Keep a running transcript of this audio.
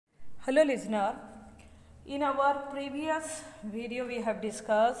Hello listener, in our previous video we have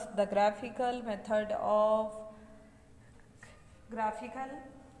discussed the graphical method of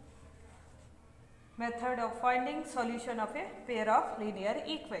finding solution of a pair of linear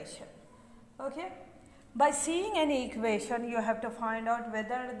equation. Okay, by seeing any equation you have to find out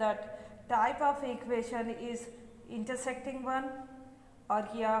whether that type of equation is intersecting one or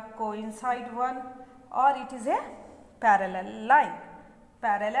here coincide one or it is a parallel line.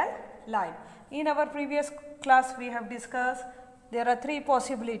 In our previous class we have discussed there are three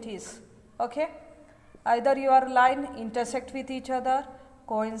possibilities. Okay, either your line intersect with each other,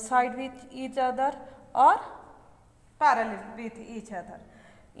 coincide with each other or parallel with each other.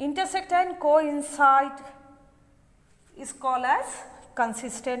 Intersect and coincide is called as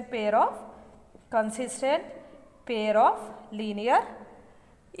consistent pair of linear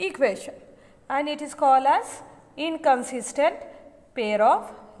equation, and it is called as inconsistent pair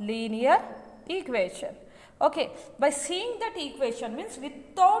of linear equation. Okay, by seeing that equation means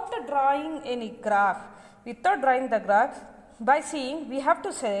without drawing any graph, by seeing we have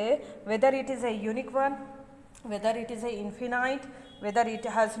to say whether it is a unique one, whether it is a infinite, whether it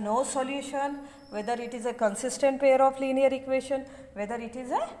has no solution, whether it is a consistent pair of linear equation, whether it is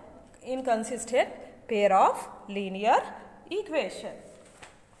a inconsistent pair of linear equation.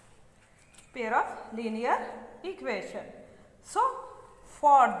 So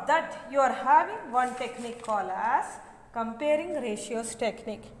for that you are having one technique called as comparing ratios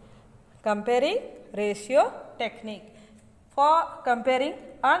technique. For comparing,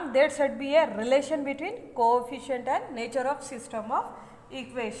 and there should be a relation between coefficient and nature of system of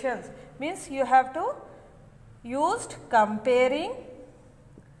equations. Means you have to use comparing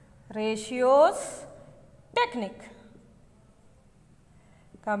ratios technique.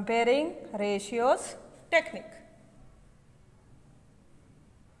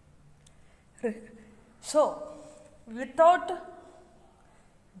 So without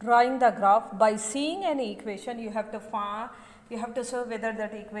drawing the graph, by seeing any equation you have to show whether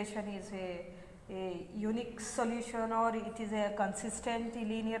that equation is a unique solution or it is a consistent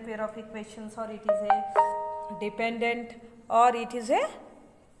linear pair of equations or it is a dependent or it is a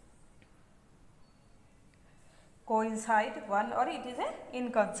coincide one or it is a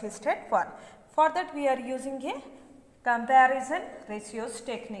inconsistent one. For that we are using a comparison ratios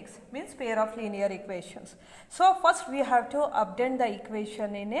techniques, means pair of linear equations. So first we have to obtain the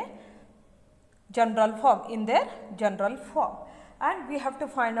equation in a general form, and we have to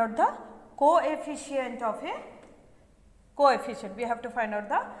find out the coefficient of a coefficient. We have to find out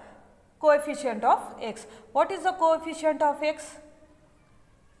the coefficient of x. What is the coefficient of x?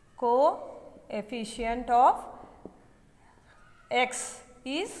 Coefficient of x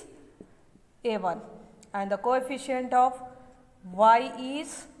is a1 and the coefficient of y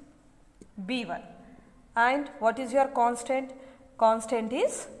is b1, and what is your constant? Constant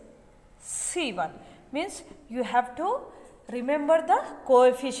is c1. Means you have to remember the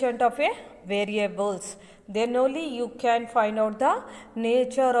coefficient of a variables, then only you can find out the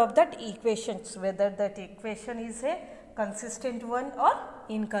nature of that equations, whether that equation is a consistent one or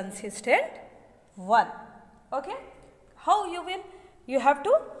inconsistent one. Okay, how you will? You have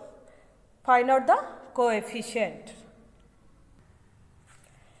to find out the coefficient.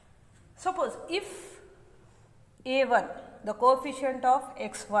 Suppose if a1 the coefficient of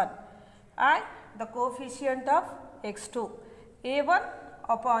x1 and the coefficient of x2, a1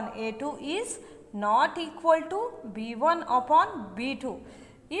 upon a2 is not equal to b1 upon b2.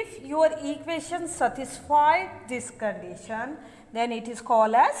 If your equation satisfies this condition, then it is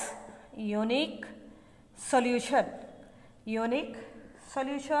called as unique solution.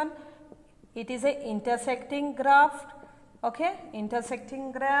 It is a intersecting graph. Okay,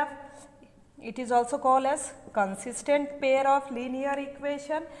 intersecting graph. It is also called as consistent pair of linear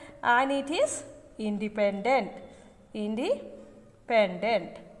equation, and it is independent.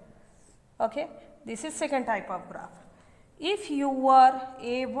 Okay, this is second type of graph. If your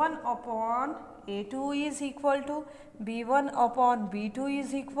a1 upon a2 is equal to b1 upon b2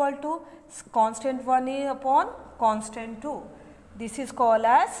 is equal to constant 1 upon constant 2, this is called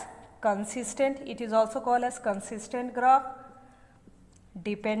as consistent. It is also called as consistent graph,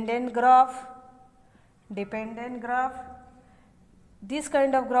 dependent graph. This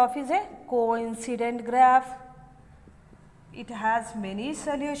kind of graph is a coincident graph. It has many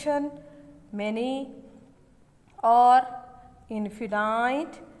solution, many or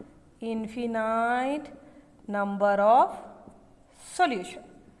infinite number of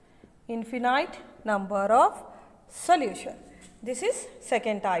solution. This is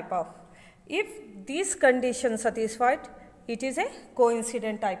second type of. If these conditions satisfied, It is a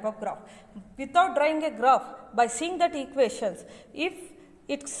coincident type of graph. Without drawing a graph, by seeing that equations, if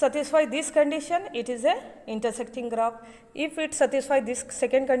it satisfies this condition, it is a intersecting graph. If it satisfies this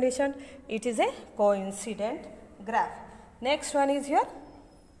second condition, it is a coincident graph. Next one is your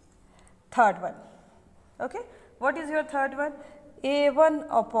third one. Okay, what is your third one? A1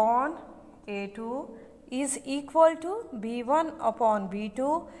 upon A2 is equal to B1 upon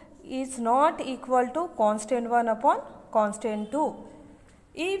B2 is not equal to constant 1 upon constant 2.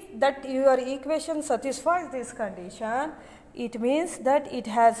 If that your equation satisfies this condition, it means that it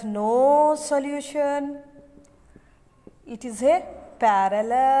has no solution. It is a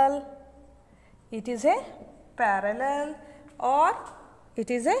parallel. It is a parallel, or it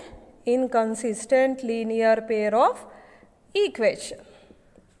is a inconsistent linear pair of equation.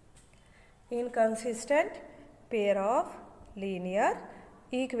 Inconsistent pair of linear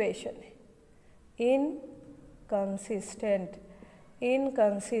equation.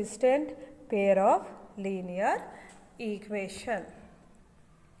 Inconsistent pair of linear equation.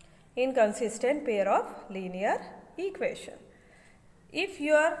 Inconsistent pair of linear equation. If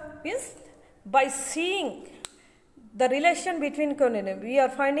you are means by seeing the relation between, we are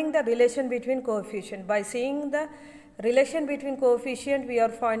finding the relation between coefficient. By seeing the relation between coefficient, we are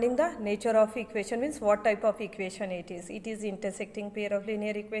finding the nature of equation, means what type of equation it is. It is intersecting pair of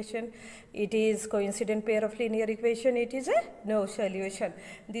linear equation, it is coincident pair of linear equation, it is a no solution.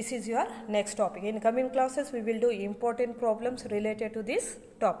 This is your next topic. In coming classes, we will do important problems related to this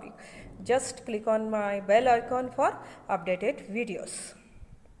topic. Just click on my bell icon for updated videos.